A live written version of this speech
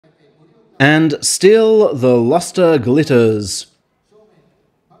And still the luster glitters.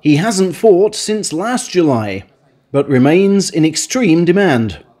 He hasn't fought since last July, but remains in extreme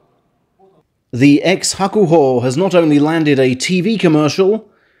demand. The ex-Hakuho has not only landed a TV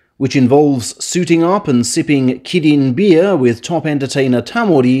commercial, which involves suiting up and sipping Kirin beer with top entertainer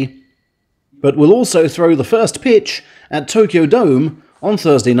Tamori, but will also throw the first pitch at Tokyo Dome on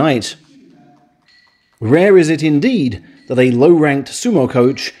Thursday night. Rare is it indeed that a low-ranked sumo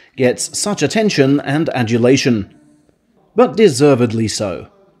coach gets such attention and adulation, but deservedly so.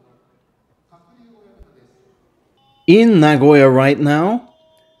 In Nagoya right now,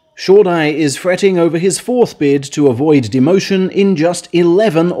 Shodai is fretting over his fourth bid to avoid demotion in just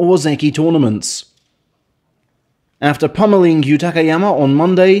 11 Ozeki tournaments. After pummeling Yutakayama on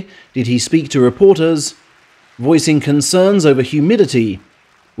Monday, did he speak to reporters, voicing concerns over humidity,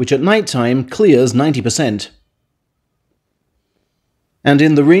 which at night time clears 90%. And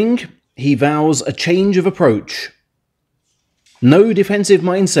in the ring, he vows a change of approach. No defensive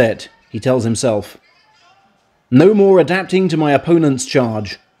mindset, he tells himself. No more adapting to my opponent's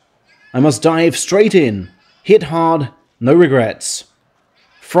charge. I must dive straight in, hit hard, no regrets.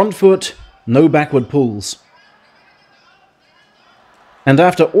 Front foot, no backward pulls. And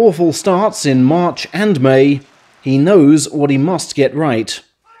after awful starts in March and May, he knows what he must get right.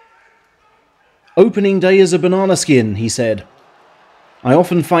 Opening day is a banana skin, he said. I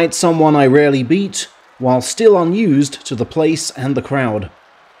often fight someone I rarely beat, while still unused to the place and the crowd.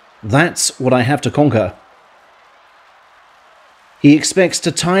 That's what I have to conquer. He expects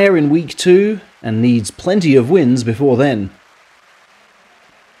to tire in week 2, and needs plenty of wins before then.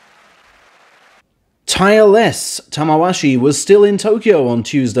 Tireless Tamawashi was still in Tokyo on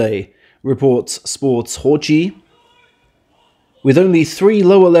Tuesday, reports Sports Hochi. With only 3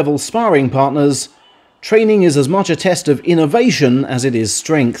 lower-level sparring partners, training is as much a test of innovation as it is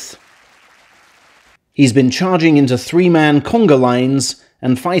strength. He's been charging into 3-man conga lines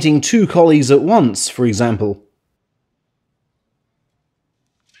and fighting 2 colleagues at once, for example.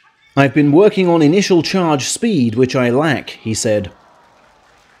 I've been working on initial charge speed, which I lack, he said.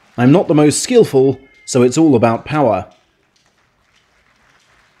 I'm not the most skillful, so it's all about power.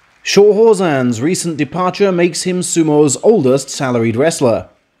 Shohozan's recent departure makes him sumo's oldest salaried wrestler.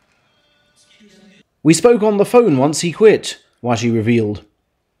 We spoke on the phone once he quit, Washi revealed,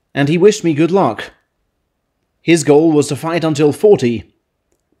 and he wished me good luck. His goal was to fight until 40,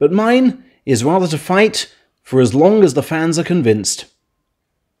 but mine is rather to fight for as long as the fans are convinced.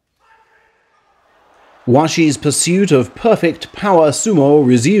 Washi's pursuit of perfect power sumo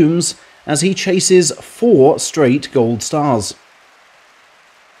resumes as he chases 4 straight gold stars.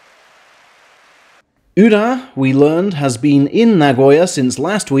 Ura, we learned, has been in Nagoya since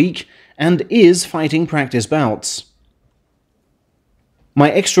last week and is fighting practice bouts.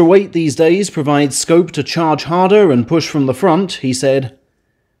 My extra weight these days provides scope to charge harder and push from the front, he said,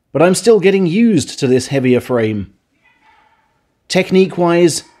 but I'm still getting used to this heavier frame.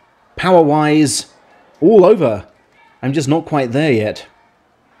 Technique-wise, power-wise, all over. I'm just not quite there yet.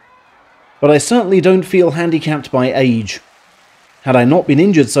 But I certainly don't feel handicapped by age. Had I not been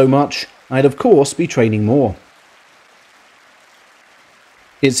injured so much, I'd of course be training more.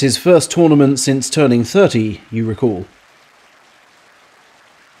 It's his first tournament since turning 30, you recall.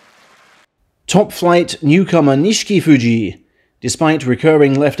 Top-flight newcomer Nishiki Fuji, despite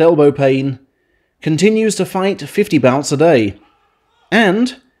recurring left elbow pain, continues to fight 50 bouts a day,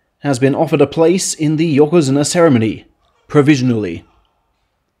 and has been offered a place in the Yokozuna ceremony, provisionally.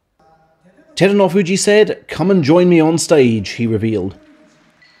 Teruno Fuji said, "Come and join me on stage," he revealed.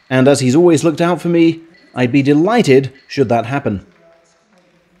 And as he's always looked out for me, I'd be delighted should that happen.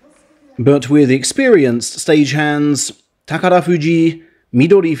 But with experienced stagehands, Takara Fuji,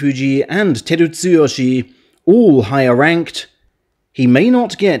 Midori Fuji, and Terutsuyoshi, all higher ranked, he may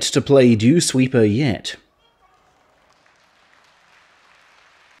not get to play Dew Sweeper yet.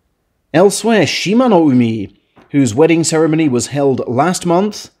 Elsewhere, Shimanoumi, whose wedding ceremony was held last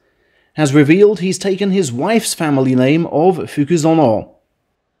month, has revealed he's taken his wife's family name of Fukuzono,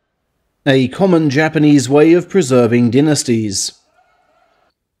 a common Japanese way of preserving dynasties.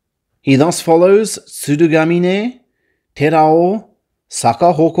 He thus follows Tsurugamine, Terao,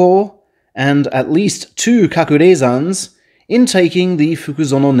 Sakahoko, and at least 2 Kakurezans in taking the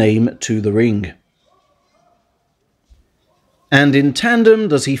Fukuzono name to the ring. And in tandem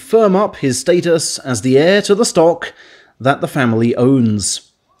does he firm up his status as the heir to the stock that the family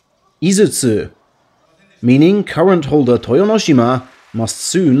owns. Izutsu, meaning current holder Toyonoshima must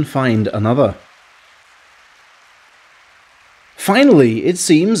soon find another. Finally, it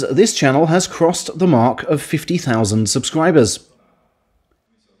seems this channel has crossed the mark of 50,000 subscribers.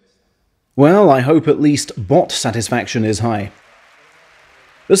 Well, I hope at least bot satisfaction is high.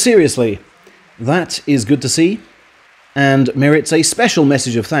 But seriously, that is good to see, and merits a special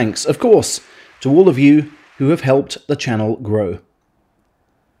message of thanks, of course, to all of you who have helped the channel grow.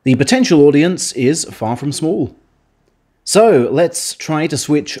 The potential audience is far from small. So let's try to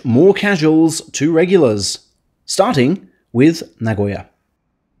switch more casuals to regulars, starting with Nagoya.